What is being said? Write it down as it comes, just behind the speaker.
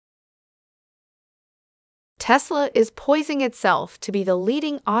Tesla is poising itself to be the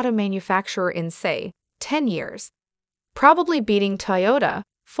leading auto manufacturer in, say, 10 years, probably beating Toyota,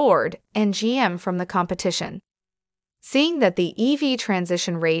 Ford, and GM from the competition. Seeing that the EV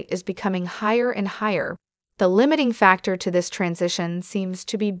transition rate is becoming higher and higher, the limiting factor to this transition seems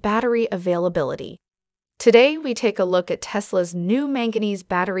to be battery availability. Today, we take a look at Tesla's new manganese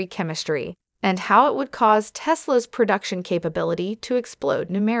battery chemistry and how it would cause Tesla's production capability to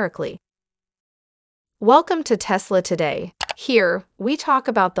explode numerically. Welcome to Tesla Today. Here, we talk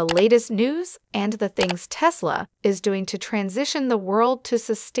about the latest news and the things Tesla is doing to transition the world to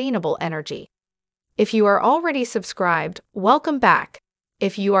sustainable energy. If you are already subscribed, welcome back.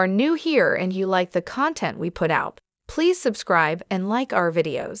 If you are new here and you like the content we put out, please subscribe and like our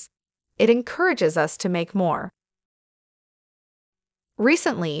videos. It encourages us to make more.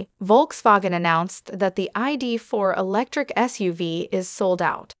 Recently, Volkswagen announced that the ID.4 electric SUV is sold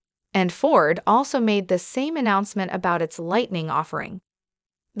out, and Ford also made the same announcement about its Lightning offering,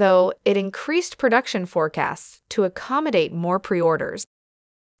 though it increased production forecasts to accommodate more pre-orders.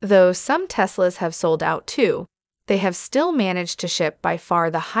 Though some Teslas have sold out too, they have still managed to ship by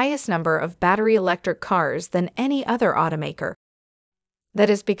far the highest number of battery electric cars than any other automaker. That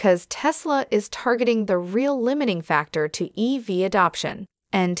is because Tesla is targeting the real limiting factor to EV adoption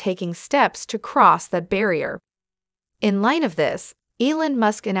and taking steps to cross that barrier. In light of this, Elon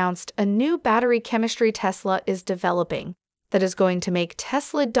Musk announced a new battery chemistry Tesla is developing that is going to make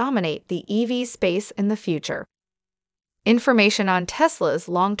Tesla dominate the EV space in the future. Information on Tesla's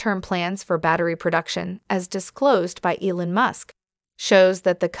long-term plans for battery production, as disclosed by Elon Musk, shows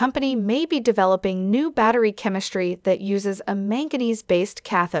that the company may be developing new battery chemistry that uses a manganese-based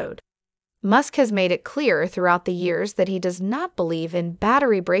cathode. Musk has made it clear throughout the years that he does not believe in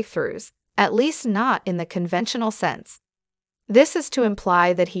battery breakthroughs, at least not in the conventional sense. This is to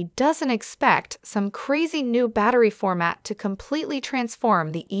imply that he doesn't expect some crazy new battery format to completely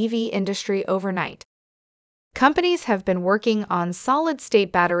transform the EV industry overnight. Companies have been working on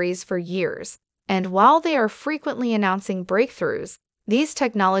solid-state batteries for years, and while they are frequently announcing breakthroughs, these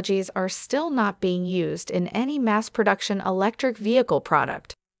technologies are still not being used in any mass-production electric vehicle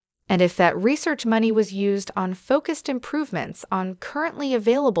product. And if that research money was used on focused improvements on currently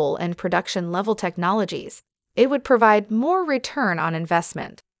available and production-level technologies, it would provide more return on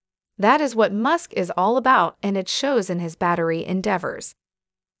investment. That is what Musk is all about, and it shows in his battery endeavors.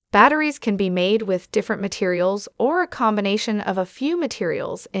 Batteries can be made with different materials, or a combination of a few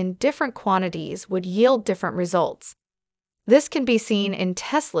materials in different quantities would yield different results. This can be seen in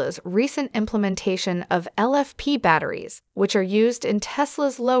Tesla's recent implementation of LFP batteries, which are used in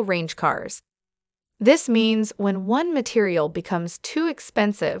Tesla's low-range cars. This means when one material becomes too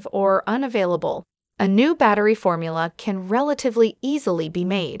expensive or unavailable, a new battery formula can relatively easily be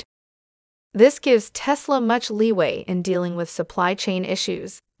made. This gives Tesla much leeway in dealing with supply chain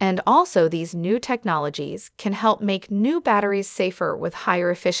issues, and also these new technologies can help make new batteries safer with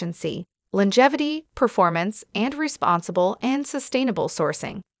higher efficiency, longevity, performance, and responsible and sustainable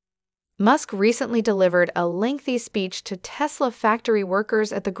sourcing. Musk recently delivered a lengthy speech to Tesla factory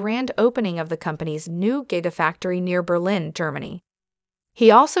workers at the grand opening of the company's new Gigafactory near Berlin, Germany. He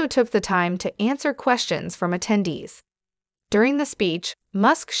also took the time to answer questions from attendees. During the speech,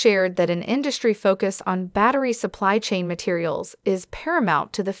 Musk shared that an industry focus on battery supply chain materials is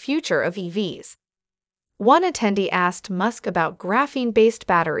paramount to the future of EVs. One attendee asked Musk about graphene-based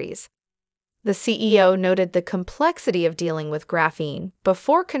batteries. The CEO noted the complexity of dealing with graphene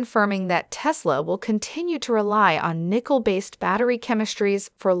before confirming that Tesla will continue to rely on nickel-based battery chemistries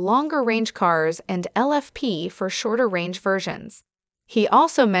for longer-range cars and LFP for shorter-range versions. He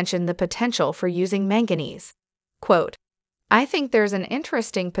also mentioned the potential for using manganese. Quote, "I think there's an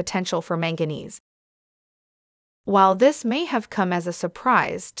interesting potential for manganese." While this may have come as a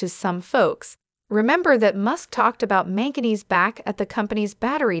surprise to some folks, remember that Musk talked about manganese back at the company's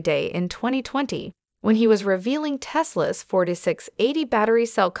Battery Day in 2020 when he was revealing Tesla's 4680 battery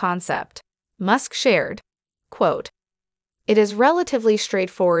cell concept. Musk shared, quote, "It is relatively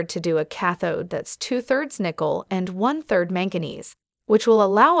straightforward to do a cathode that's 2/3 nickel and 1/3 manganese, which will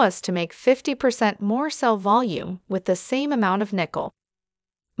allow us to make 50% more cell volume with the same amount of nickel."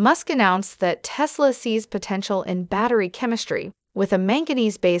 Musk announced that Tesla sees potential in battery chemistry with a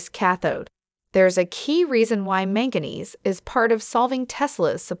manganese-based cathode. There's a key reason why manganese is part of solving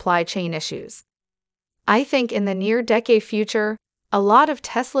Tesla's supply chain issues. I think in the near-decade future, a lot of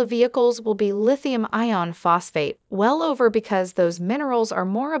Tesla vehicles will be lithium iron phosphate well over because those minerals are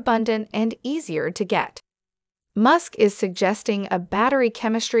more abundant and easier to get. Musk is suggesting a battery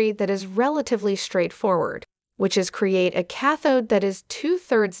chemistry that is relatively straightforward, which is create a cathode that is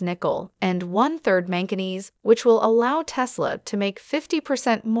 2/3 nickel and 1/3 manganese, which will allow Tesla to make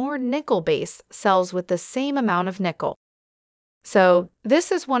 50% more nickel-based cells with the same amount of nickel. So,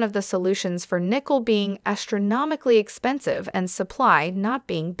 this is one of the solutions for nickel being astronomically expensive and supply not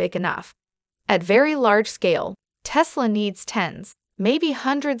being big enough. At very large scale, Tesla needs tens, maybe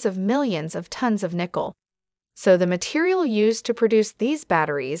hundreds of millions of tons of nickel. So the material used to produce these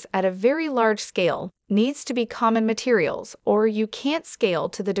batteries at a very large scale needs to be common materials, or you can't scale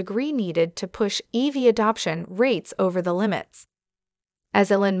to the degree needed to push EV adoption rates over the limits.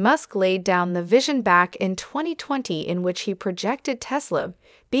 As Elon Musk laid down the vision back in 2020 in which he projected Tesla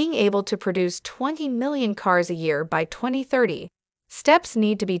being able to produce 20 million cars a year by 2030, steps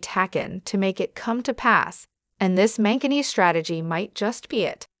need to be taken to make it come to pass, and this manganese strategy might just be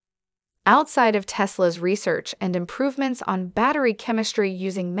it. Outside of Tesla's research and improvements on battery chemistry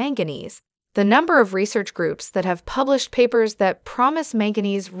using manganese, the number of research groups that have published papers that promise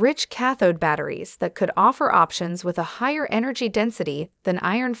manganese-rich cathode batteries that could offer options with a higher energy density than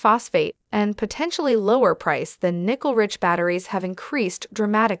iron phosphate and potentially lower price than nickel-rich batteries have increased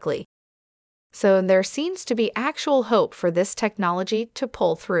dramatically. So there seems to be actual hope for this technology to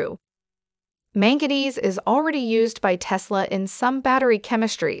pull through. Manganese is already used by Tesla in some battery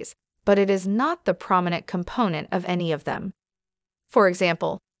chemistries, but it is not the prominent component of any of them. For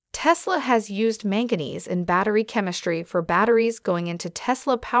example, Tesla has used manganese in battery chemistry for batteries going into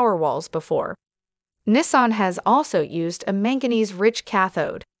Tesla Powerwalls before. Nissan has also used a manganese-rich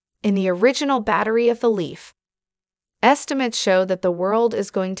cathode in the original battery of the Leaf. Estimates show that the world is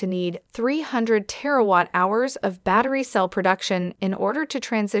going to need 300 terawatt-hours of battery cell production in order to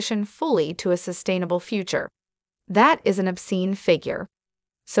transition fully to a sustainable future. That is an obscene figure.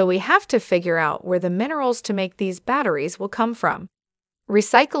 So we have to figure out where the minerals to make these batteries will come from.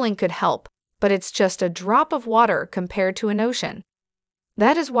 Recycling could help, but it's just a drop of water compared to an ocean.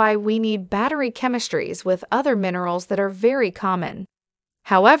 That is why we need battery chemistries with other minerals that are very common.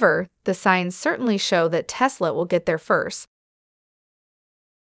 However, the signs certainly show that Tesla will get there first.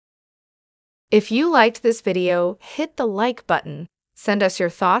 If you liked this video, hit the like button. Send us your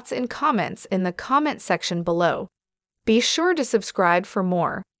thoughts and comments in the comment section below. Be sure to subscribe for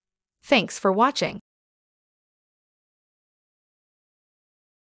more. Thanks for watching.